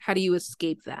How do you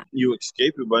escape that? You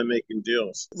escape it by making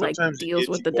deals. Like Sometimes it deals gets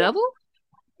with you the off. devil?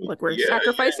 Like we're Yeah,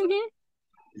 sacrificing here?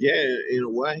 yeah, in a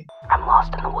way. I'm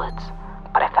lost in the woods,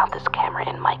 but I found this camera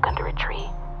and mic under a tree,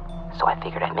 so I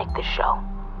figured I'd make this show.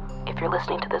 If you're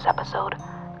listening to this episode,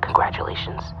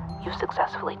 congratulations, you've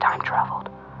successfully time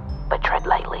traveled. But tread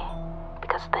lightly,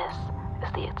 because this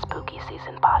is the It's Spooky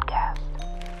Season podcast.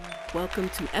 Welcome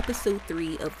to episode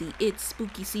 3 of the It's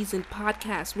Spooky Season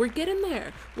podcast. We're getting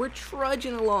there. We're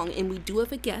trudging along, and we do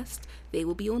have a guest. They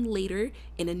will be on later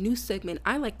in a new segment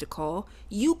I like to call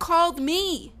You Called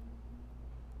Me.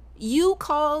 You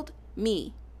Called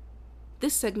Me.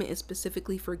 This segment is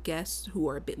specifically for guests who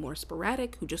are a bit more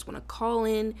sporadic, who just want to call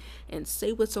in and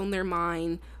say what's on their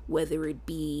mind, whether it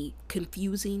be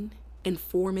confusing,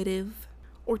 informative,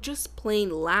 or just plain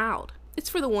loud. It's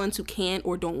for the ones who can't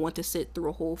or don't want to sit through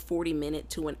a whole 40-minute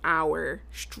to an hour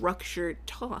structured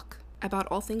talk about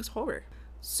all things horror.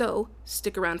 So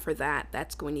stick around for that.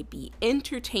 That's going to be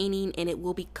entertaining, and it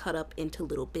will be cut up into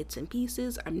little bits and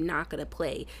pieces. I'm not going to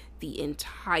play the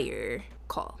entire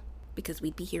call because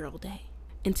we'd be here all day.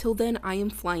 Until then, I am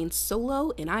flying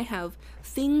solo, and I have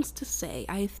things to say.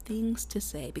 I have things to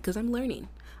say because I'm learning.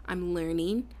 I'm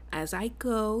learning as I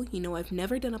go. You know, I've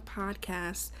never done a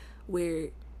podcast where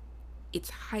it's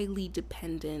highly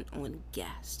dependent on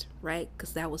guests, right?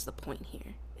 Because that was the point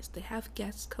here, is to have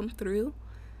guests come through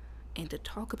and to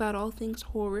talk about all things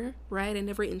horror, right? I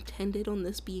never intended on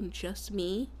this being just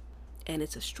me, and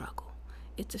it's a struggle.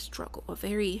 It's a struggle, a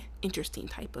very interesting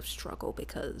type of struggle,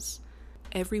 because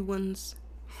everyone's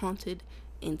haunted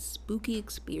and spooky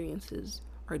experiences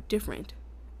are different,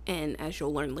 and as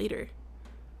you'll learn later,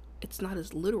 it's not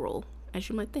as literal as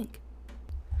you might think.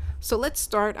 So let's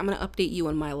start. I'm going to update you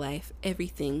on my life,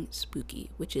 everything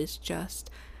spooky, which is just,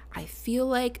 I feel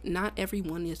like not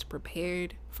everyone is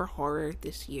prepared for horror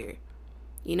this year.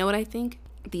 You know what I think?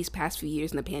 These past few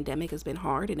years in the pandemic has been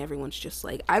hard, and everyone's just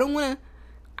like, I don't want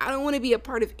to be a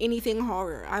part of anything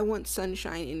horror. I want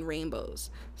sunshine and rainbows.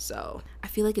 So I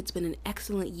feel like it's been an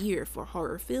excellent year for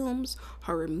horror films,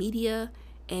 horror media,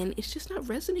 and it's just not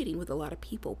resonating with a lot of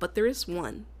people. But there is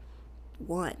one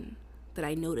that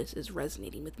I notice is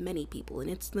resonating with many people, and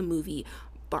it's the movie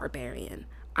Barbarian.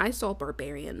 I saw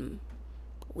Barbarian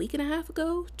a week and a half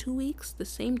ago, 2 weeks, the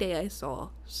same day I saw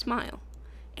Smile,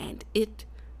 and it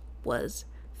was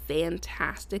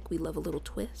fantastic. We love a little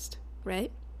twist,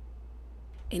 right?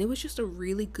 And it was just a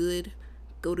really good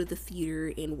go to the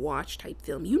theater and watch type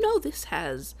film. You know, this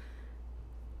has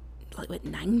like what,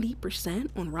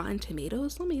 90% on Rotten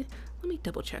Tomatoes? Let me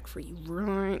double check for you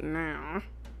right now.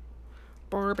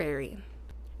 Barbarian,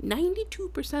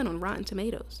 92% on Rotten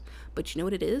Tomatoes. But you know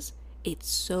what it is? It's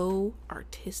so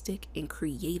artistic and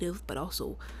creative, but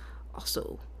also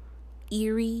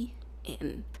eerie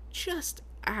and just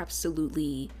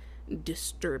absolutely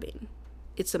disturbing.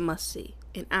 It's a must-see,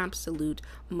 an absolute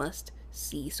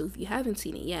must-see. So if you haven't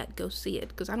seen it yet, go see it,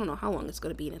 because I don't know how long it's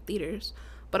going to be in the theaters.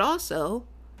 But also,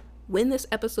 when this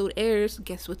episode airs,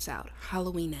 guess what's out?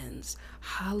 Halloween ends.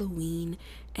 Halloween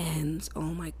ends. Oh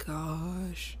my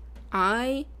gosh.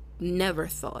 I never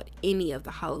thought any of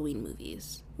the Halloween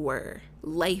movies were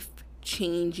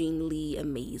life-changingly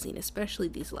amazing, especially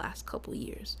these last couple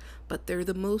years. But they're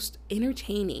the most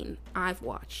entertaining I've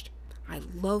watched. I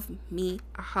love me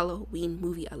a Halloween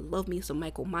movie. I love me some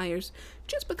Michael Myers,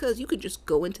 just because you could just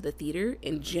go into the theater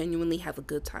and genuinely have a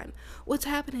good time. What's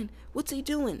happening? What's he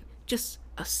doing? Just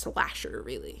a slasher,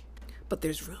 really. But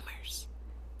there's rumors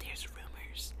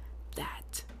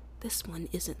that this one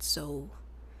isn't so,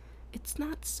 it's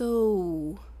not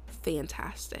so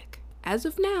fantastic. As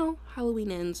of now, Halloween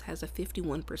Ends has a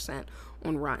 51%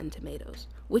 on Rotten Tomatoes,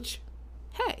 which,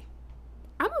 hey,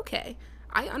 I'm okay.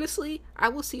 I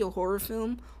will see a horror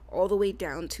film all the way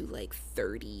down to like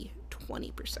 20%.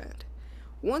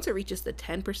 Once it reaches the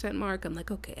 10% mark, I'm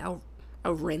like, okay, I'll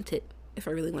rent it if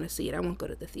I really want to see it. I won't go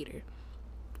to the theater.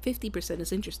 50%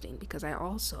 is interesting because I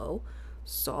also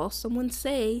saw someone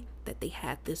say that they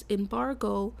had this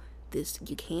embargo, this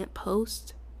you can't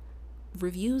post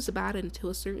reviews about it until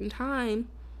a certain time,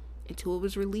 until it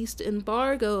was released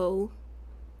embargo.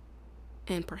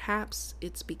 And perhaps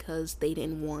it's because they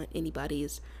didn't want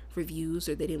anybody's reviews,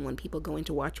 or they didn't want people going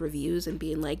to watch reviews and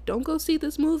being like, don't go see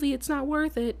this movie, it's not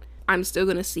worth it. I'm still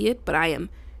going to see it, but I am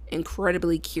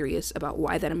incredibly curious about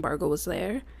why that embargo was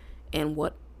there and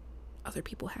what other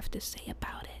people have to say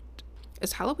about it.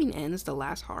 Is Halloween Ends the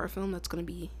last horror film that's going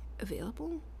to be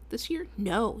available this year?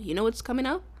 No. You know what's coming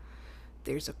up?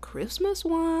 There's a Christmas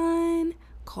one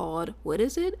called, what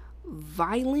is it?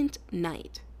 Violent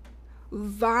Night.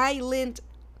 Violent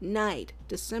night,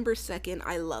 December 2nd.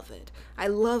 I love it. I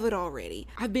love it already.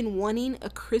 I've been wanting a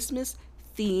Christmas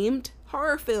themed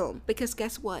horror film because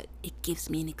guess what? It gives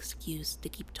me an excuse to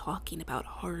keep talking about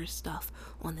horror stuff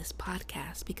on this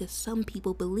podcast because some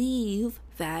people believe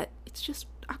that it's just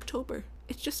October.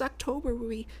 It's just October where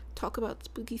we talk about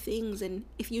spooky things, and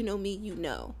if you know me, you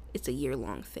know it's a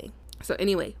year-long thing. So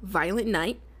anyway, Violent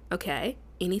Night, okay.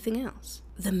 Anything else?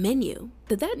 The Menu.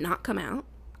 Did that not come out?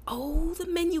 Oh, The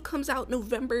Menu comes out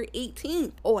November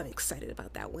 18th. Oh, I'm excited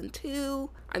about that one too.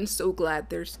 I'm so glad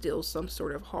there's still some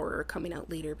sort of horror coming out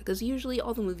later because usually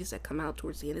all the movies that come out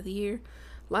towards the end of the year,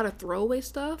 a lot of throwaway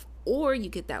stuff, or you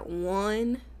get that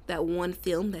one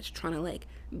film that's trying to like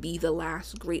be the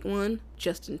last great one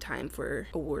just in time for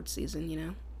award season, you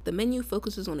know? The Menu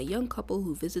focuses on a young couple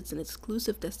who visits an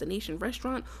exclusive destination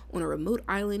restaurant on a remote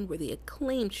island where the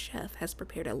acclaimed chef has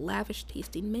prepared a lavish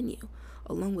tasting menu,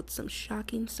 along with some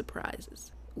shocking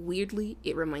surprises. Weirdly,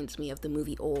 it reminds me of the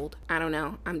movie Old. I don't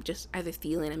know, I have a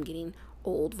feeling I'm getting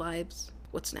Old vibes.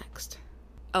 What's next?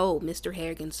 Oh, Mr.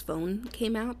 Harrigan's Phone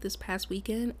came out this past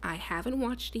weekend. I haven't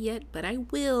watched it yet, but I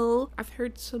will. I've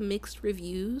heard some mixed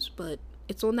reviews, but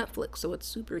it's on Netflix, so it's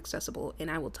super accessible, and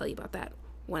I will tell you about that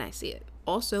when I see it.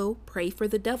 Also, Pray for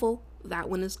the Devil. That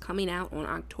one is coming out on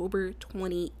October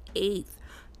 28th.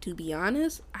 To be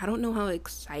honest, I don't know how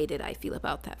excited I feel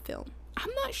about that film.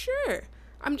 I'm not sure.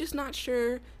 I'm just not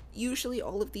sure. Usually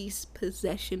all of these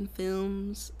possession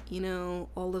films, you know,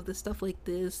 all of the stuff like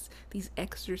this, these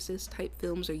exorcist type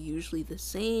films are usually the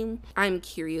same. I'm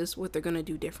curious what they're gonna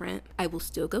do different. I will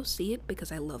still go see it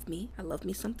because I love me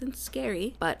something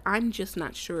scary, but I'm just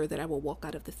not sure that I will walk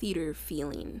out of the theater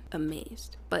feeling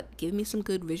amazed. But give me some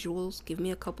good visuals, give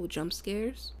me a couple jump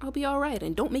scares, I'll be all right,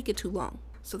 and don't make it too long.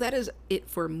 So that is it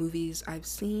for movies I've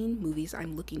seen, movies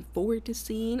I'm looking forward to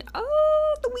seeing.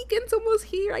 Oh, the weekend's almost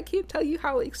here. I can't tell you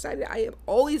how excited I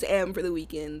always am for the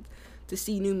weekend to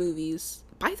see new movies.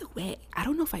 By the way, I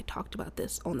don't know if I talked about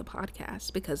this on the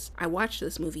podcast because I watched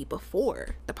this movie before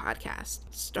the podcast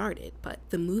started, but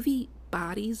the movie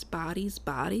Bodies,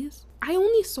 I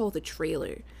only saw the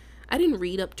trailer. I didn't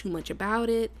read up too much about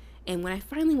it, and when I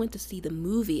finally went to see the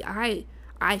movie, I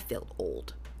felt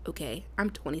old. Okay,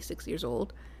 I'm 26 years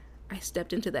old. I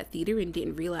stepped into that theater and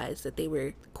didn't realize that they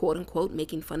were quote unquote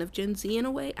making fun of Gen Z in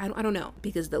a way. I don't know,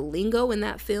 because the lingo in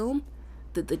that film,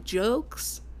 the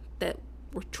jokes that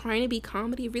were trying to be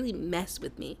comedy really messed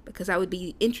with me because I would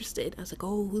be interested. I was like,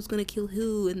 oh, who's gonna kill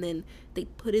who? And then they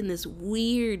put in this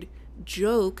weird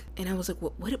joke and I was like,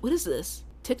 what is this?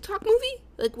 TikTok movie?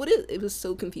 Like, what is it? Was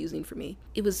so confusing for me.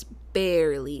 It was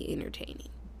barely entertaining.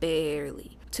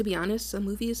 Barely. To be honest, some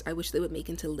movies I wish they would make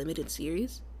into limited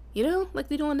series. You know, like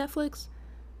they do on Netflix.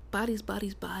 Bodies.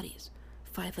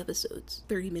 5 episodes,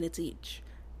 30 minutes each.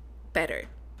 Better.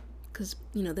 Because,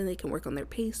 you know, then they can work on their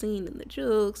pacing and the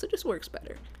jokes. It just works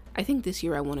better. I think this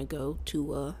year I want to go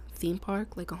to a theme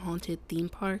park, like a haunted theme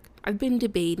park. I've been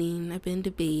debating.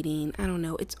 I don't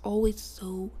know. It's always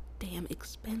so damn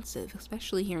expensive,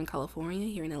 especially here in California,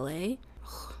 here in LA.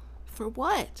 For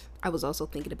what? I was also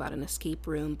thinking about an escape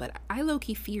room, but I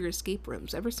low-key fear escape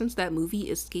rooms. Ever since that movie,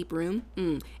 Escape Room,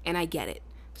 and I get it.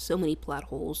 So many plot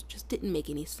holes, just didn't make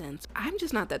any sense. I'm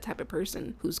just not that type of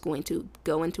person who's going to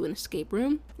go into an escape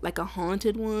room, like a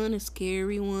haunted one, a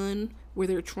scary one, where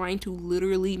they're trying to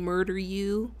literally murder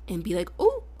you and be like,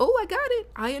 oh, I got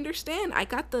it. I understand. I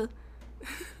got the...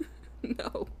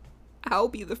 No, I'll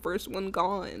be the first one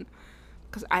gone.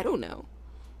 Because I don't know.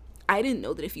 I didn't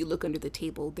know that if you look under the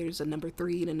table, there's a number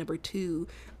 3 and a number 2,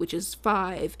 which is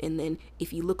 5. And then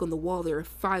if you look on the wall, there are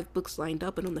 5 books lined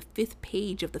up. And on the 5th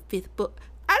page of the 5th book,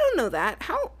 I don't know that.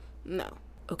 How? No.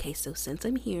 Okay, so since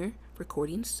I'm here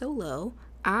recording solo,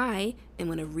 I am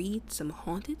going to read some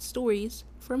haunted stories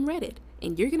from Reddit.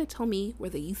 And you're going to tell me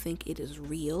whether you think it is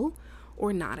real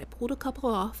or not. I pulled a couple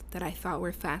off that I thought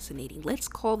were fascinating. Let's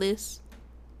call this,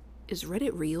 Is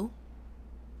Reddit Real?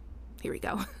 Here we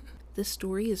go. This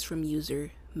story is from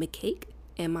user Mikake,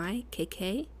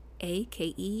 MIKKAKE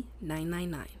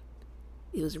 999.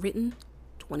 It was written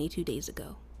 22 days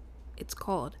ago. It's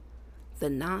called The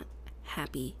Not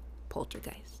Happy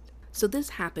Poltergeist. So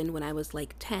this happened when I was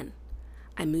like 10.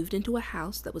 I moved into a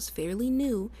house that was fairly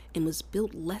new and was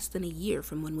built less than a year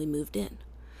from when we moved in.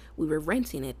 We were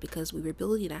renting it because we were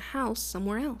building a house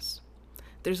somewhere else.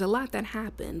 There's a lot that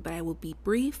happened, but I will be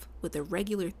brief with the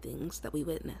regular things that we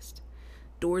witnessed.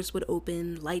 Doors would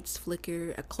open, lights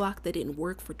flicker, a clock that didn't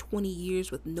work for 20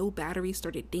 years with no battery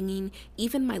started dinging,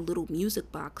 even my little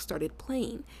music box started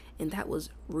playing, and that was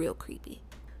real creepy.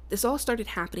 This all started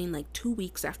happening like 2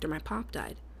 weeks after my pop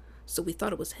died, so we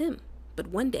thought it was him. But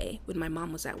one day, when my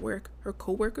mom was at work, her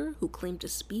coworker, who claimed to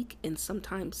speak and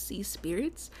sometimes see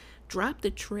spirits, dropped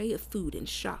a tray of food in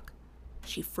shock.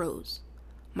 She froze.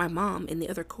 My mom and the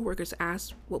other coworkers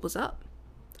asked what was up.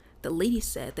 The lady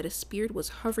said that a spirit was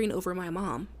hovering over my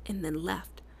mom and then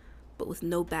left, but with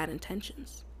no bad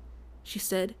intentions. She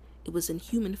said it was in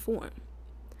human form.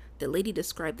 The lady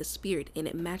described the spirit and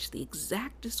it matched the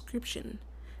exact description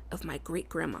of my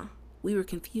great-grandma. We were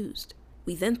confused.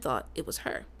 We then thought it was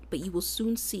her, but you will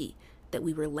soon see that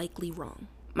we were likely wrong.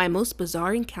 My most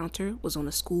bizarre encounter was on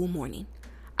a school morning.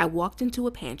 I walked into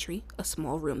a pantry, a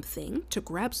small room thing, to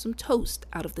grab some toast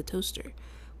out of the toaster,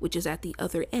 which is at the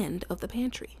other end of the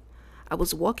pantry. I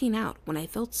was walking out when I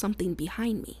felt something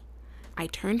behind me. I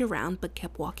turned around but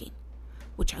kept walking,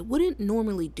 which I wouldn't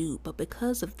normally do, but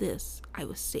because of this, I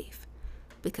was safe.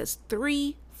 Because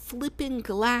 3 flipping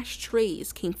glass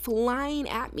trays came flying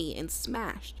at me and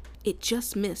smashed. It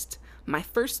just missed. My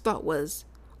first thought was,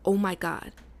 oh my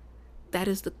God, that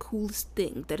is the coolest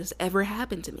thing that has ever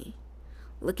happened to me.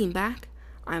 Looking back,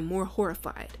 I'm more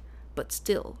horrified, but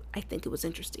still, I think it was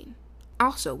interesting.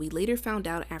 Also, we later found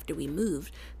out after we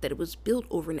moved that it was built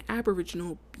over an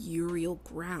Aboriginal burial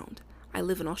ground. I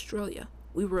live in Australia.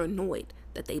 We were annoyed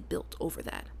that they built over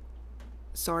that.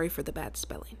 Sorry for the bad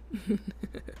spelling.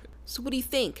 So what do you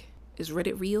think? Is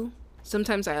Reddit real?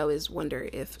 Sometimes I always wonder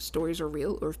if stories are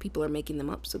real or if people are making them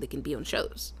up so they can be on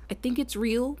shows. I think it's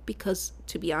real because,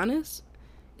 to be honest,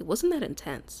 it wasn't that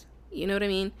intense. You know what I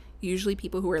mean? Usually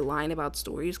people who are lying about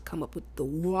stories come up with the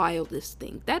wildest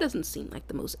thing. That doesn't seem like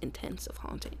the most intense of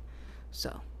haunting.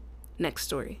 So, next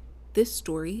story. This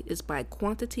story is by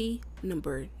quantity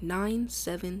number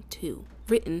 972,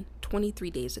 written 23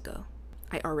 days ago.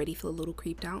 I already feel a little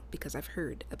creeped out because I've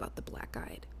heard about the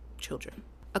black-eyed children.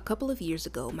 A couple of years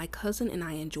ago, my cousin and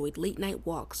I enjoyed late-night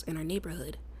walks in our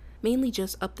neighborhood, mainly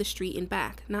just up the street and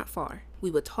back, not far.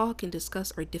 We would talk and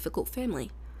discuss our difficult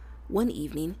family. One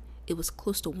evening, it was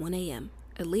close to 1 a.m.,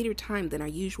 a later time than our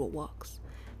usual walks.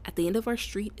 At the end of our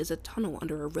street is a tunnel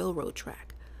under a railroad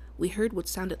track. We heard what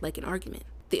sounded like an argument.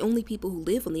 The only people who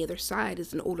live on the other side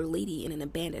is an older lady in an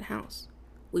abandoned house.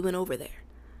 We went over there.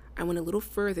 I went a little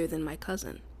further than my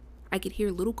cousin. I could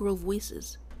hear little girl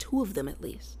voices, 2 of them at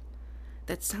least,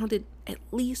 that sounded at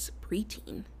least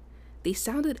preteen. They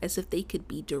sounded as if they could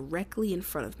be directly in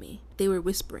front of me. They were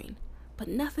whispering, but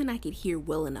nothing I could hear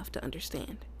well enough to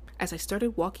understand. As I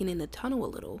started walking in the tunnel a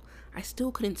little, I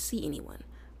still couldn't see anyone,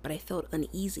 but I felt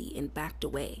uneasy and backed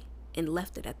away and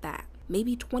left it at that.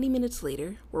 Maybe 20 minutes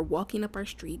later, we're walking up our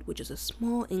street, which is a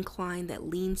small incline that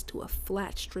leans to a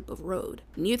flat strip of road.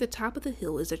 Near the top of the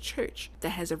hill is a church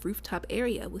that has a rooftop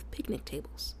area with picnic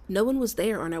tables. No one was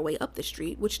there on our way up the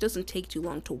street, which doesn't take too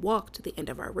long to walk to the end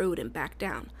of our road and back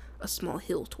down a small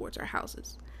hill towards our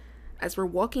houses. As we're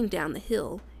walking down the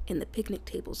hill and the picnic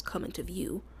tables come into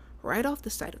view, right off the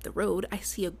side of the road, I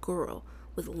see a girl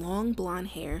with long blonde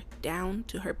hair down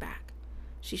to her back.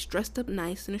 She's dressed up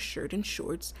nice in a shirt and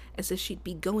shorts as if she'd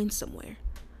be going somewhere.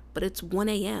 But it's 1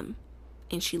 a.m.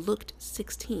 and she looked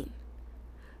 16.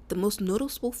 The most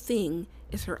noticeable thing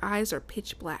is her eyes are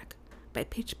pitch black. By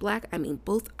pitch black, I mean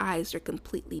both eyes are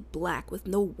completely black with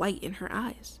no white in her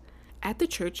eyes. At the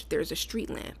church, there's a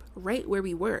street lamp right where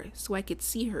we were, so I could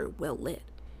see her well lit.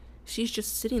 She's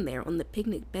just sitting there on the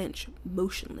picnic bench,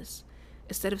 motionless.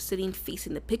 Instead of sitting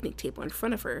facing the picnic table in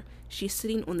front of her, she's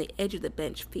sitting on the edge of the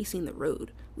bench facing the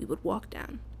road we would walk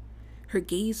down. Her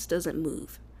gaze doesn't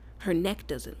move. Her neck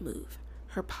doesn't move.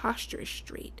 Her posture is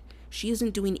straight. She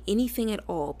isn't doing anything at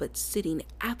all but sitting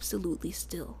absolutely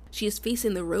still. She is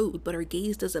facing the road, but her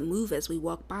gaze doesn't move as we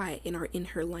walk by and are in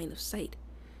her line of sight.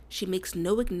 She makes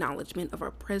no acknowledgement of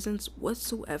our presence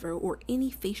whatsoever or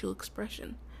any facial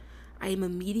expression. I am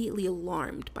immediately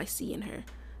alarmed by seeing her,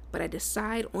 but I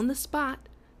decide on the spot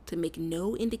to make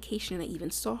no indication I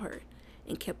even saw her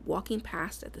and kept walking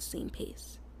past at the same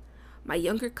pace. My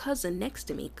younger cousin next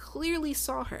to me clearly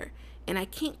saw her, and I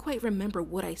can't quite remember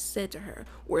what I said to her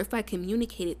or if I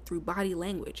communicated through body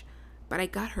language, but I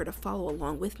got her to follow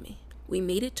along with me. We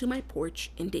made it to my porch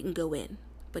and didn't go in,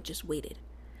 but just waited.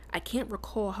 I can't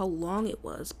recall how long it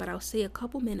was, but I'll say a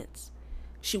couple minutes.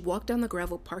 She walked down the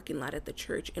gravel parking lot at the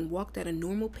church and walked at a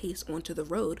normal pace onto the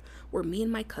road where me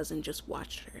and my cousin just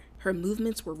watched her. Her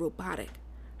movements were robotic.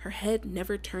 Her head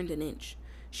never turned an inch.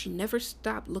 She never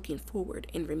stopped looking forward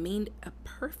and remained a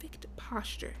perfect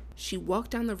posture. She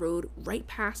walked down the road right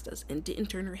past us and didn't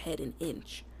turn her head an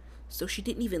inch. So she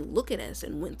didn't even look at us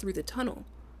and went through the tunnel.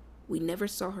 We never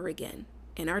saw her again.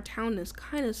 And our town is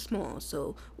kind of small,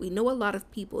 so we know a lot of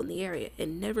people in the area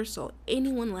and never saw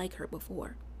anyone like her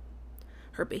before.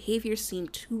 Her behavior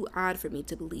seemed too odd for me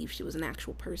to believe she was an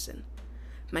actual person.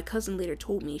 My cousin later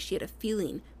told me she had a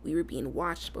feeling we were being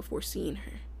watched before seeing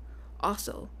her.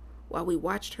 Also, while we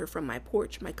watched her from my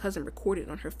porch, my cousin recorded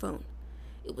on her phone.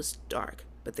 It was dark,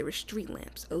 but there were street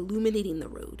lamps illuminating the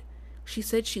road. She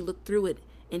said she looked through it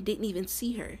and didn't even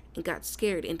see her and got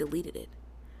scared and deleted it.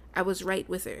 I was right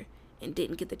with her and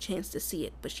didn't get the chance to see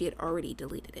it, but she had already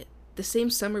deleted it. The same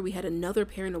summer, we had another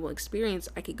paranormal experience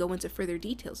I could go into further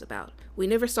details about. We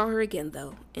never saw her again,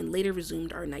 though, and later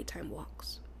resumed our nighttime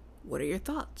walks. What are your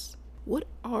thoughts? What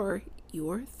are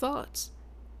your thoughts?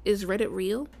 Is Reddit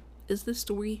real? Is this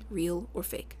story real or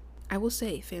fake? I will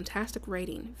say, fantastic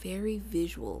writing, very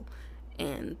visual,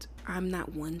 and I'm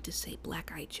not one to say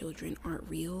black-eyed children aren't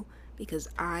real, because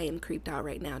I am creeped out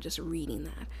right now just reading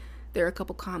that. There are a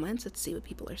couple comments. Let's see what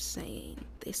people are saying.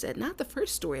 They said, not the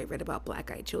first story I read about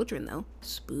black-eyed children, though.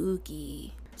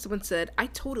 Spooky. Someone said, I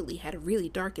totally had really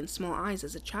dark and small eyes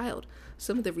as a child.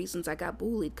 Some of the reasons I got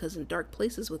bullied because in dark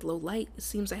places with low light, it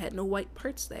seems I had no white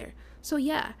parts there. So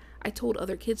yeah, I told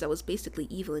other kids I was basically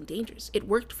evil and dangerous. It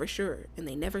worked for sure, and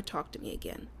they never talked to me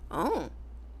again. Oh,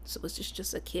 so was this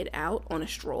just a kid out on a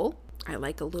stroll? I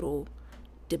like a little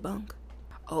debunk.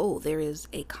 Oh, there is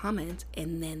a comment,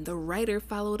 and then the writer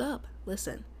followed up.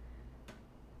 Listen.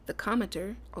 The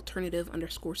commenter,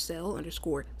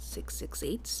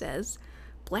 alternative_cell_668, says,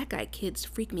 black-eyed kids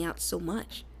freak me out so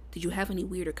much. Did you have any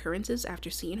weird occurrences after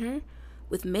seeing her?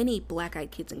 With many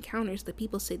black-eyed kids encounters, the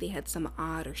people say they had some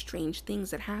odd or strange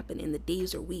things that happened in the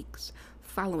days or weeks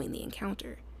following the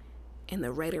encounter. And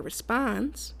the writer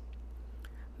responds,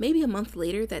 maybe a month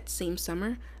later that same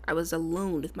summer, I was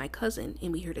alone with my cousin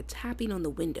and we heard a tapping on the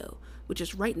window, which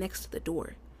is right next to the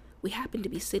door. We happened to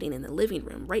be sitting in the living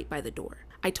room right by the door.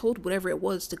 I told whatever it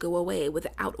was to go away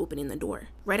without opening the door.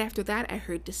 Right after that, I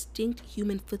heard distinct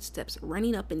human footsteps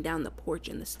running up and down the porch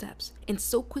and the steps, and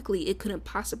so quickly it couldn't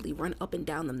possibly run up and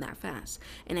down them that fast,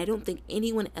 and I don't think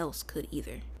anyone else could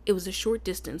either. It was a short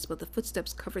distance, but the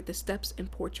footsteps covered the steps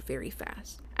and porch very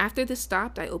fast. After this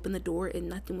stopped, I opened the door and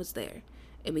nothing was there,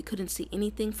 and we couldn't see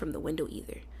anything from the window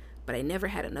either. But I never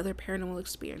had another paranormal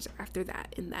experience after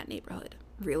that in that neighborhood.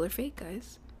 Real or fake,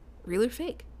 guys? Real or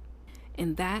fake?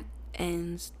 And that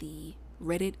ends the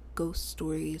Reddit ghost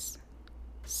stories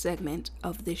segment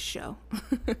of this show.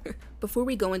 Before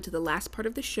we go into the last part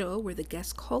of the show where the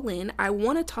guests call in, I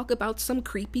want to talk about some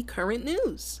creepy current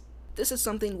news. This is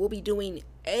something we'll be doing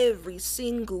every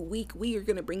single week. We are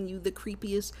going to bring you the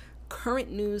creepiest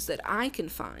current news that I can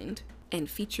find and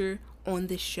feature on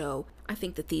this show. I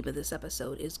think the theme of this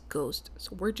episode is ghost,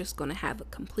 so we're just going to have a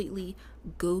completely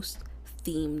ghost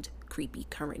themed creepy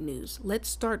current news. Let's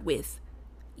start with,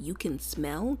 you can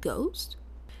smell ghosts?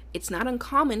 It's not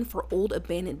uncommon for old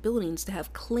abandoned buildings to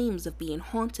have claims of being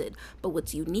haunted, but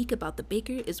what's unique about the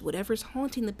Baker is whatever's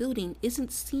haunting the building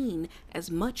isn't seen as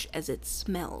much as it's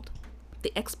smelled.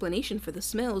 The explanation for the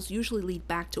smells usually lead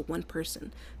back to one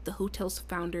person, the hotel's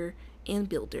founder and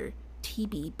builder,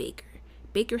 T.B. Baker.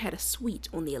 Baker had a suite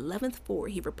on the 11th floor.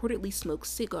 He reportedly smoked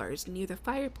cigars near the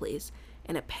fireplace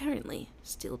and apparently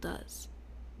still does.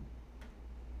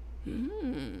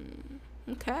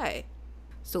 Okay.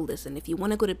 So listen, if you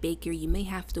want to go to Baker, you may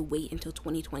have to wait until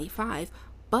 2025,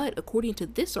 but according to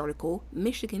this article,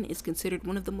 Michigan is considered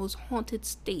one of the most haunted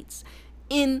states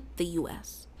in the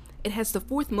U.S. It has the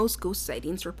fourth most ghost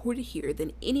sightings reported here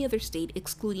than any other state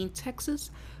excluding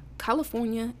Texas,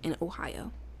 California, and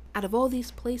Ohio. Out of all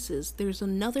these places, there's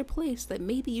another place that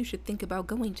maybe you should think about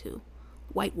going to,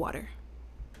 Whitewater.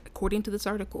 According to this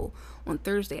article, on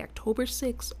Thursday, October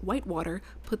 6, Whitewater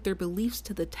put their beliefs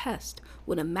to the test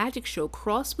when a magic show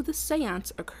crossed with a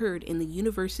seance occurred in the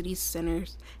university's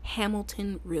center's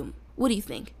Hamilton room. What do you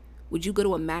think? Would you go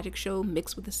to a magic show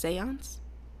mixed with a seance?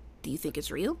 Do you think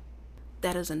it's real?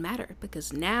 That doesn't matter,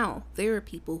 because now there are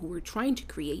people who are trying to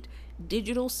create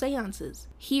digital seances.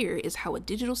 Here is how a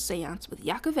digital seance with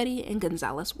Iacovetti and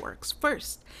Gonzalez works.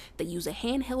 First, they use a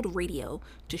handheld radio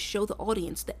to show the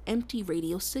audience the empty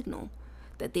radio signal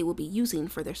that they will be using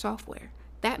for their software.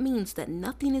 That means that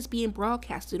nothing is being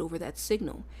broadcasted over that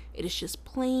signal. It is just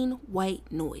plain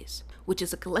white noise, which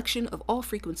is a collection of all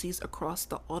frequencies across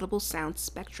the audible sound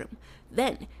spectrum.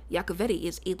 Then, Iacovetti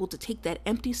is able to take that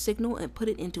empty signal and put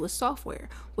it into a software,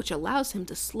 which allows him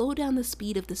to slow down the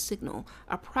speed of the signal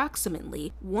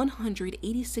approximately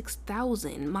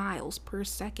 186,000 miles per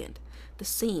second, the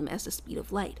same as the speed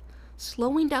of light.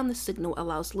 Slowing down the signal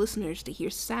allows listeners to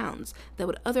hear sounds that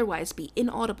would otherwise be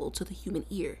inaudible to the human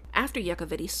ear. After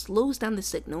Iacovetti slows down the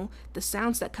signal, the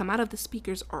sounds that come out of the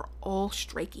speakers are all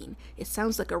striking. It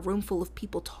sounds like a room full of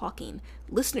people talking.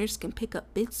 Listeners can pick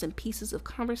up bits and pieces of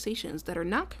conversations that are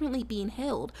not currently being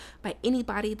held by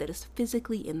anybody that is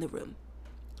physically in the room.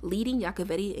 leading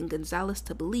Yacovetti and Gonzalez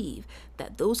to believe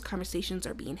that those conversations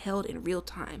are being held in real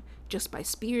time just by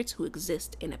spirits who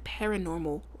exist in a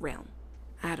paranormal realm.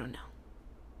 I don't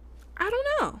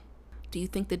know. Do you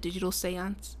think the digital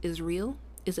seance is real?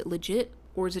 Is it legit?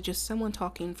 Or is it just someone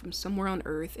talking from somewhere on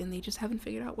Earth and they just haven't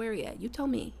figured out where yet? You tell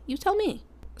me.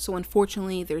 So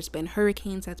unfortunately, there's been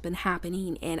hurricanes that's been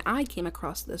happening, and I came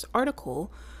across this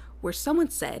article where someone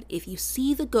said, if you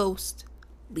see the ghost,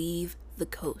 leave the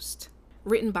coast.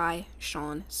 Written by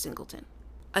Sean Singleton.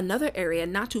 Another area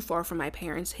not too far from my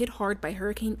parents hit hard by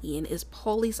Hurricane Ian is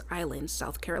Pawleys Island,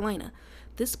 South Carolina.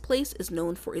 This place is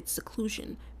known for its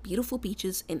seclusion, beautiful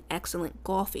beaches, and excellent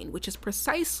golfing, which is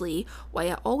precisely why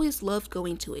I always loved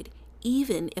going to it,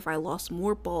 even if I lost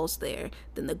more balls there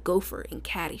than the gopher in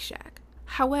Caddyshack.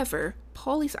 However,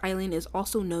 Pawleys Island is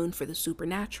also known for the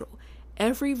supernatural.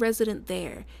 Every resident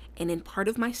there, and in part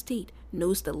of my state,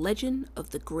 knows the legend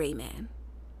of the Gray Man.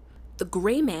 The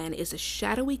Gray Man is a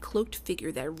shadowy cloaked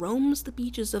figure that roams the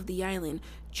beaches of the island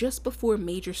just before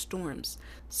major storms.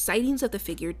 Sightings of the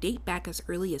figure date back as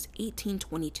early as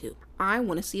 1822. I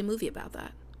want to see a movie about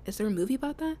that. Is there a movie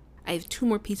about that? I have 2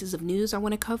 more pieces of news I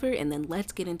want to cover, and then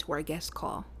let's get into our guest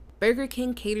call. Burger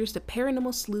King caters to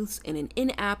paranormal sleuths and an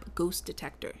in-app ghost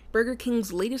detector. Burger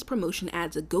King's latest promotion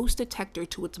adds a ghost detector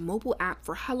to its mobile app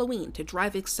for Halloween to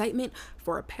drive excitement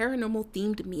for a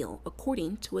paranormal-themed meal,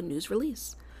 according to a news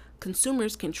release.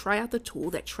 Consumers can try out the tool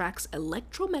that tracks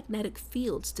electromagnetic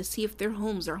fields to see if their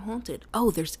homes are haunted.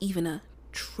 Oh, there's even a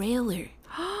trailer.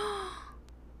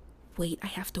 Wait, I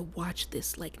have to watch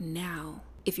this like now.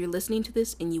 If you're listening to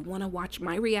this and you want to watch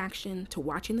my reaction to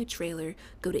watching the trailer,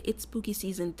 go to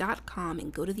itsspookyseason.com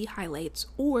and go to the highlights,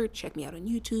 or check me out on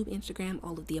YouTube, Instagram,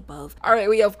 all of the above. All right,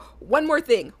 we have one more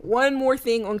thing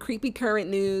on creepy current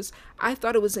news. I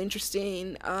thought it was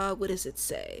interesting. What does it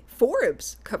say?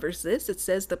 Forbes covers this. It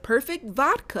says the perfect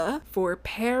vodka for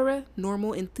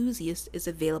paranormal enthusiasts is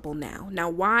available now. Now,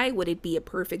 why would it be a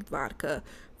perfect vodka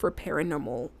for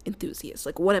paranormal enthusiasts?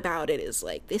 Like, what about it is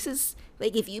like, this is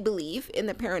like, if you believe in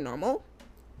the paranormal,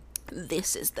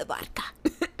 this is the vodka.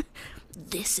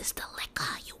 This is the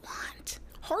liquor you want.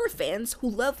 Horror fans who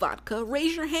love vodka,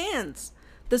 raise your hands.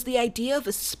 Does the idea of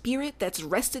a spirit that's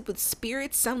rested with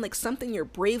spirits sound like something you're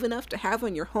brave enough to have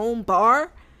on your home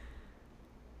bar?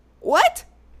 What?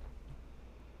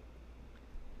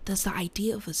 Does the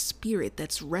idea of a spirit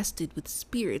that's rested with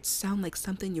spirits sound like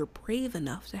something you're brave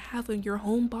enough to have in your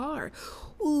home bar?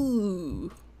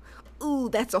 Ooh,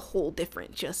 that's a whole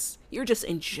different you're just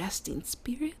ingesting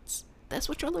spirits? That's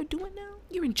what y'all are doing now?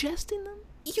 You're ingesting them?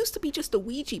 It used to be just a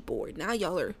Ouija board. Now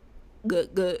y'all are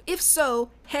good. If so,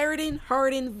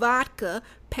 Harden Vodka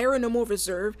Paranormal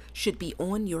Reserve should be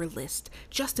on your list.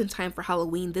 Just in time for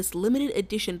Halloween, this limited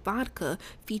edition vodka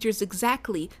features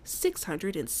exactly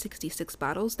 666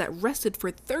 bottles that rested for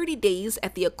 30 days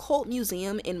at the Occult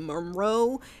Museum in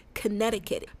Monroe,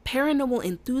 Connecticut. Paranormal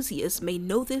enthusiasts may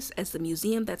know this as the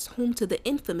museum that's home to the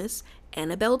infamous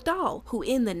Annabelle doll, who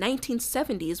in the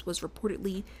 1970s was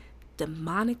reportedly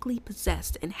demonically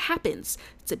possessed and happens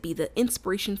to be the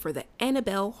inspiration for the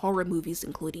Annabelle horror movies,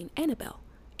 including Annabelle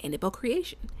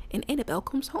Creation, and Annabelle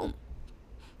Comes Home.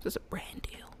 This is a brand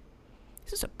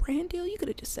deal. You could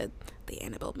have just said the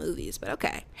Annabelle movies, but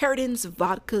okay. Harden's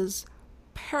Vodka's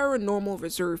Paranormal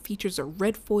Reserve features a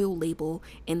red foil label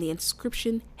and the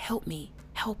inscription, "Help me,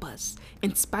 help us,"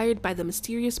 inspired by the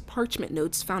mysterious parchment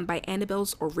notes found by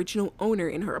Annabelle's original owner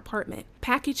in her apartment.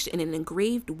 Packaged in an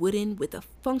engraved wooden with a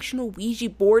functional Ouija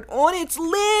board on its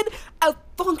lid. A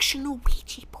functional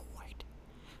Ouija board.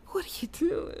 What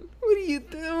are you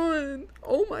doing?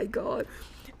 Oh my God.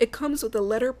 It comes with a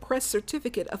letterpress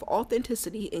certificate of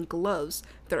authenticity and gloves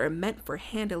that are meant for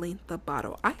handling the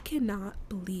bottle. I cannot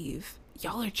believe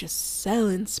y'all are just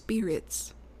selling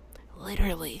spirits.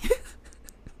 Literally.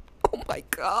 Oh my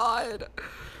God.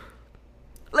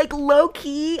 Like,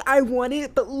 low-key, I want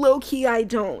it, but low-key, I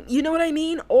don't. You know what I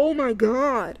mean? Oh my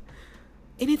God.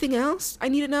 Anything else I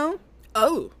need to know?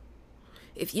 Oh,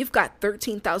 if you've got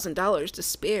 $13,000 to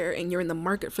spare and you're in the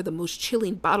market for the most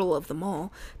chilling bottle of them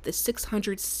all, the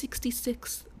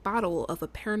 666th bottle of a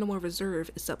Paranormal Reserve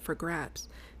is up for grabs.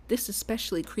 This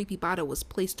especially creepy bottle was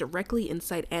placed directly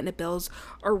inside Annabelle's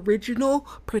original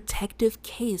protective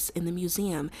case in the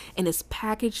museum and is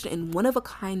packaged in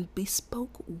one-of-a-kind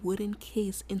bespoke wooden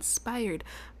case inspired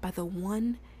by the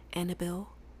one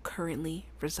Annabelle currently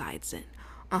resides in.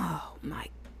 Oh my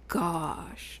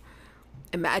gosh.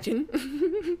 Imagine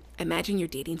you're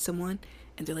dating someone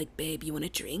and they're like, "Babe, you want a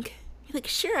drink?" You're like,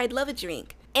 "Sure, I'd love a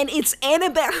drink." And it's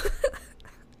Annabelle.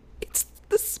 It's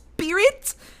the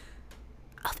spirit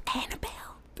of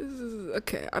Annabelle. This is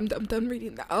okay. I'm done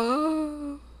reading that.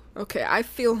 Oh, Okay, I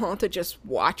feel haunted just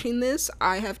watching this.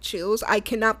 I have chills. I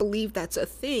cannot believe that's a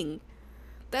thing.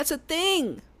 That's a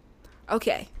thing.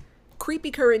 Okay.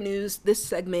 Creepy current news. This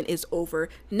segment is over.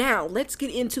 Now, let's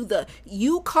get into the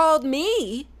You Called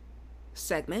Me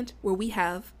segment where we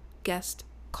have guests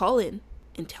call in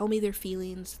and tell me their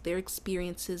feelings, their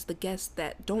experiences, the guests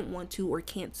that don't want to or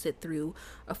can't sit through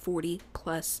a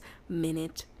 40-plus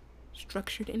minute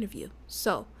structured interview.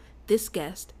 So, this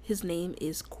guest, his name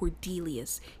is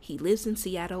Cordelius. He lives in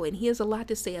Seattle and he has a lot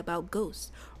to say about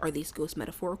ghosts. Are these ghosts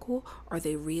metaphorical? Are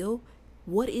they real?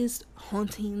 What is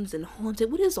hauntings and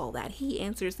haunted? What is all that? He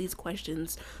answers these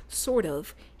questions, sort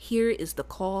of. Here is the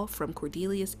call from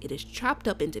Cordelius. It is chopped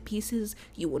up into pieces.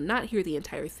 You will not hear the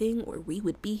entire thing, or we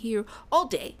would be here all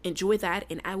day. Enjoy that,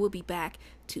 and I will be back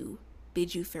to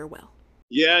bid you farewell.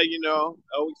 Yeah,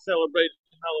 we celebrate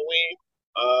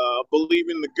Halloween. Believe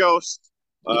in the ghost.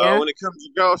 Yeah. When it comes to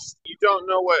ghosts, you don't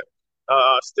know what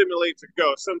stimulates a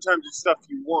ghost. Sometimes it's stuff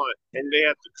you want, and they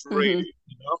have to create it.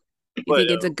 You But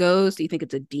think it's a ghost? Do you think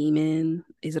it's a demon?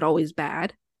 Is it always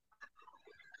bad?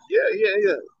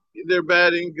 yeah. They're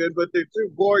bad and good, but they're through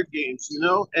board games,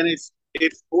 and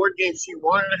it's board games you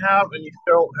wanted to have and you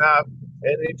don't have,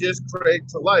 and it just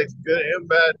creates a life, good and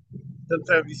bad.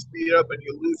 Sometimes you speed up and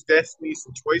you lose destinies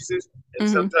and choices, and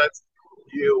sometimes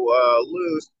you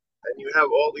lose and you have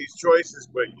all these choices,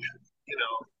 but you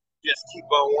just keep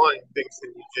on wanting things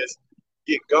and you just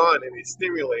get gone, and it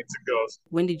stimulates a ghost.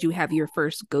 When did you have your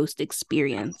first ghost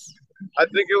experience? I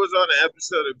think it was on an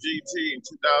episode of GT in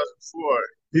 2004.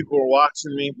 People were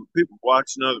watching me, but people were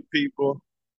watching other people,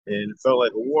 and it felt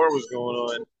like a war was going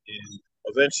on. And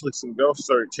eventually, some ghosts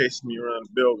started chasing me around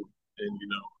the building, and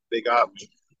they got me.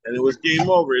 And it was game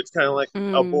over. It's kind of like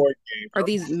a board game. Are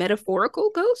these metaphorical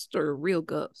ghosts or real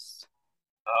ghosts?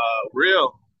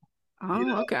 Real.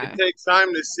 Oh, okay. It takes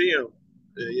time to see them.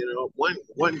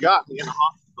 One got me in the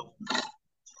hospital.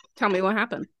 Tell me what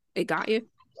happened. It got you?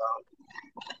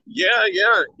 Yeah.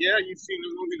 You've seen the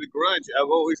movie The Grudge. I've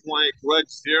always wanted Grudge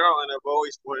Zero, and I've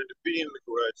always wanted to be in The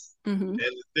Grudge. And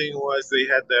the thing was, they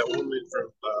had that woman from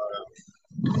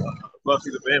Buffy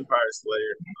the Vampire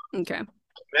Slayer. Okay. I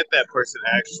met that person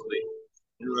actually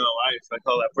in real life. I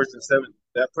call that person Seven.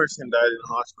 That person died in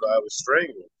the hospital. I was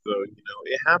strangled. So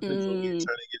it happens when you're trying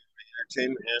to get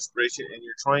entertainment and inspiration, and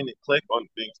you're trying to click on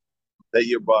things that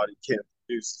your body can't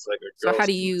produce. It's like a so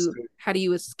how do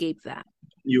you escape that?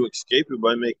 You escape it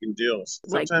by making deals.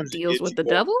 Like Sometimes deals with the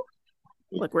devil?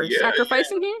 Like we're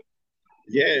sacrificing here?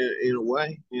 Yeah, in a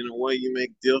way. In a way, you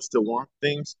make deals to want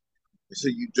things, so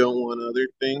you don't want other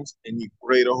things, and you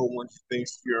create a whole bunch of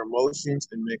things for your emotions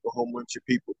and make a whole bunch of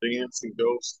people dance and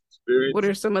ghosts, spirits. What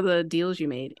are some of the deals you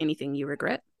made? Anything you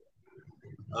regret?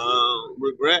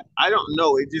 Regret? I don't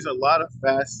know. It's just a lot of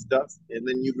fast stuff, and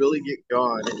then you really get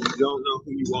gone, and you don't know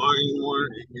who you are anymore,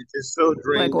 and you're just so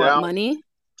drained like what, out. Money?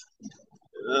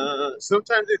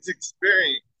 Sometimes it's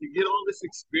experience. You get all this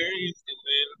experience, and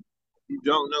then you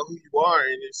don't know who you are,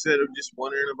 and instead of just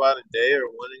wondering about a day or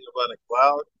wondering about a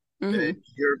cloud, and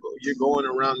you're going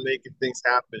around making things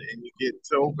happen, and you get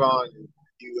so gone, and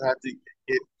you have to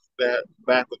get that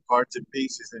back with parts and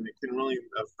pieces, and it can really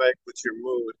affect with your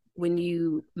mood. When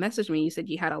you messaged me, you said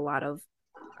you had a lot of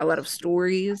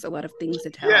stories, a lot of things to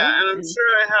tell. Yeah, and I'm sure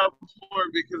I have more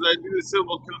because I do the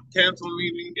civil council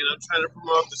meeting, and I'm trying to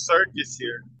promote the circus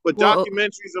here. But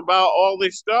documentaries about all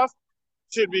this stuff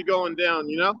should be going down,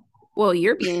 Well,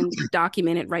 you're being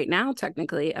documented right now,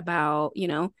 technically, about,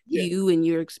 you and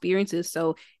your experiences.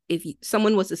 So if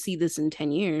someone was to see this in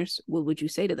 10 years, what would you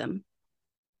say to them?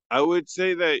 I would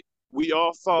say that we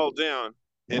all fall down,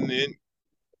 and then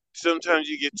sometimes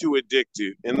you get too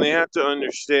addicted, and they have to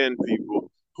understand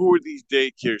people. Who are these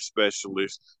daycare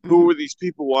specialists? Who are these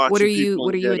people watching? What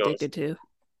are you addicted to?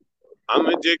 I'm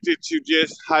addicted to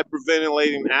just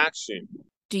hyperventilating action.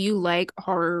 Do you like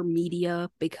horror media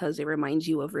because it reminds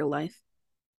you of real life?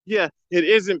 Yeah, it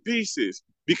is in pieces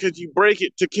because you break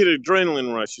it to get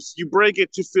adrenaline rushes. You break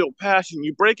it to feel passion.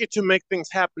 You break it to make things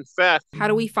happen fast. How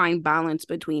do we find balance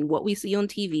between what we see on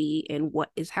TV and what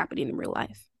is happening in real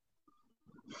life?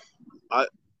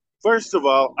 First of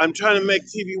all, I'm trying to make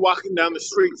TV walking down the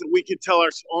street so we can tell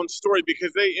our own story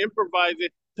because they improvise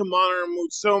it to monitor our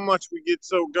mood so much we get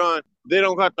so gone. They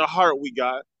don't got the heart we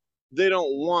got. They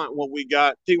don't want what we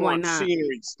got. They want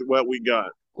scenery to what we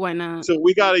got. Why not? So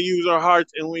we got to use our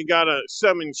hearts, and we got to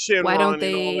summon Shenron. Why don't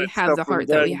they have the heart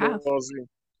that we have?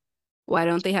 Why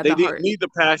don't they have the heart? They didn't need the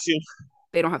passion.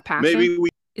 They don't have passion?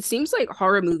 It seems like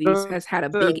horror movies has had a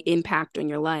big impact on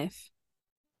your life.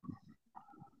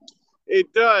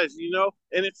 It does,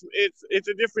 and it's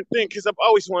a different thing because I've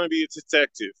always wanted to be a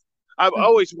detective. I've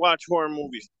always watched horror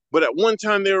movies. But at one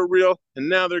time they were real, and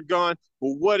now they're gone.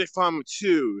 But what if I'm a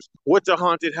choose? What's a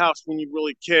haunted house when you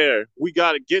really care? We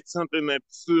got to get something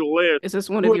that's through the layers. Is this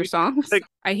one of your songs?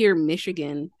 I hear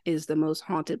Michigan is the most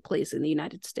haunted place in the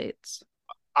United States.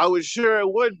 I was sure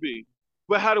it would be.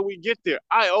 But how do we get there?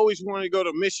 I always wanted to go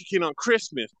to Michigan on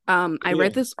Christmas. I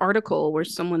read this article where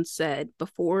someone said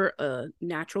before a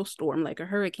natural storm like a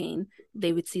hurricane,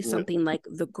 they would see something like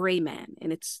the gray man,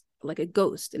 and it's like a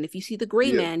ghost. And if you see the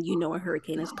gray man, you know a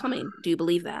hurricane is coming. Do you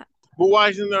believe that? But why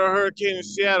isn't there a hurricane in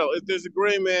Seattle? If there's a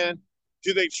gray man,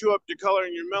 do they chew up your color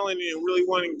and your melanin and really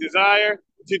wanting desire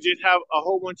to just have a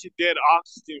whole bunch of dead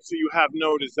oxygen so you have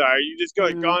no desire? You just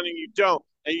go gone and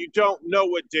you don't know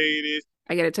what day it is.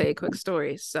 I got to tell you a quick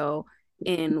story. So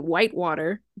in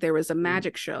Whitewater, there was a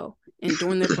magic show, and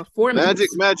during their performance,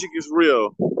 magic is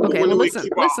real. Okay, well, listen.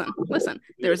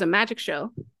 There was a magic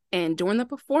show, and during the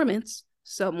performance,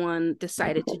 someone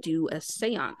decided to do a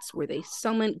seance where they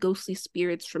summoned ghostly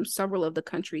spirits from several of the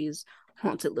country's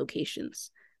haunted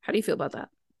locations. How do you feel about that?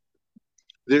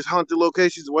 There's haunted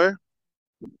locations where?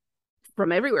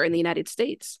 From everywhere in the United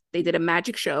States. They did a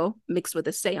magic show mixed with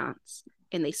a seance,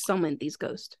 and they summoned these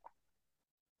ghosts.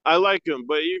 I like them,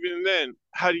 but even then,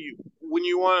 when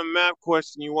you want a map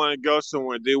quest and you want to go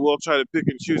somewhere, they will try to pick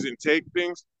and choose and take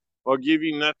things or give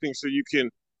you nothing so you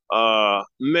can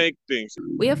make things.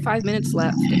 We have 5 minutes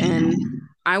left, and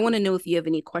I want to know if you have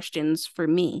any questions for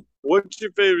me. What's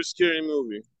your favorite scary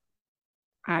movie?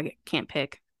 I can't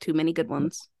pick. Too many good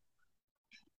ones.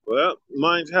 Well,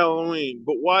 mine's Halloween.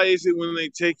 But why is it when they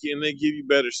take you and they give you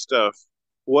better stuff?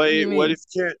 What if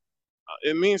can't?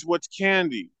 It means what's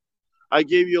candy. I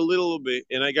gave you a little bit,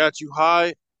 and I got you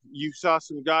high. You saw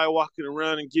some guy walking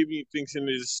around and giving you things in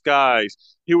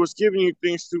disguise. He was giving you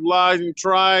things through lies and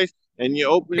tries, and you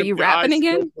open up your eyes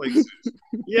again?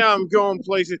 Yeah, I'm going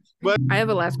places. But I have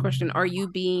a last question. Are you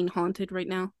being haunted right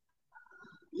now?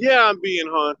 Yeah, I'm being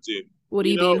haunted. What are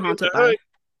you being haunted by?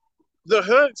 The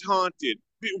hood's haunted,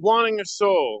 wanting a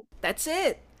soul. That's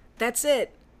it.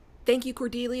 Thank you,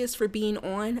 Cordelius, for being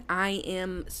on. I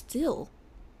am still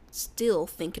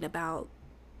thinking about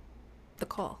the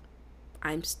call.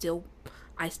 I still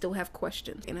have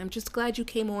questions, and I'm just glad you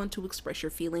came on to express your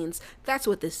feelings. That's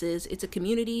what this is. It's a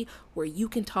community where you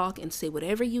can talk and say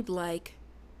whatever you'd like,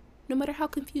 no matter how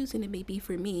confusing it may be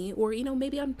for me, or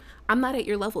maybe I'm not at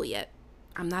your level yet.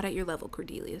 I'm not at your level,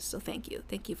 Cordelius, so thank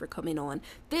you for coming on.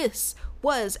 This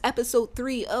was episode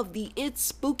 3 of the It's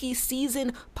Spooky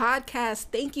Season podcast.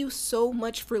 Thank you so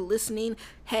much for listening.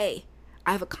 Hey,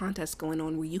 I have a contest going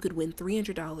on where you could win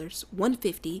 $300,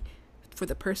 $150 for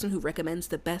the person who recommends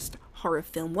the best horror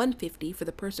film, $150 for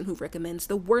the person who recommends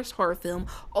the worst horror film.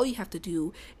 All you have to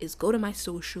do is go to my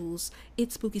socials,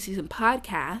 It's Spooky Season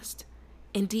Podcast,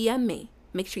 and DM me.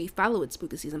 Make sure you follow It's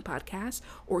Spooky Season Podcast,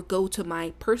 or go to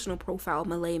my personal profile,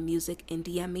 Malay Music, and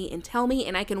DM me and tell me,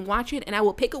 and I can watch it, and I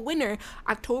will pick a winner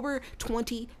October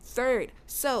 23rd.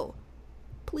 So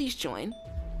please join.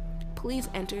 Please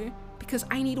enter, because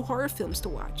I need horror films to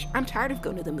watch. I'm tired of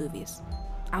going to the movies.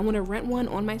 I want to rent one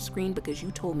on my screen because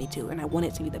you told me to, and I want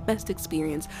it to be the best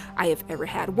experience I have ever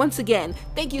had. Once again,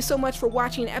 thank you so much for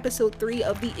watching episode 3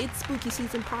 of the It's Spooky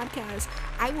Season podcast.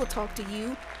 I will talk to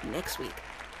you next week.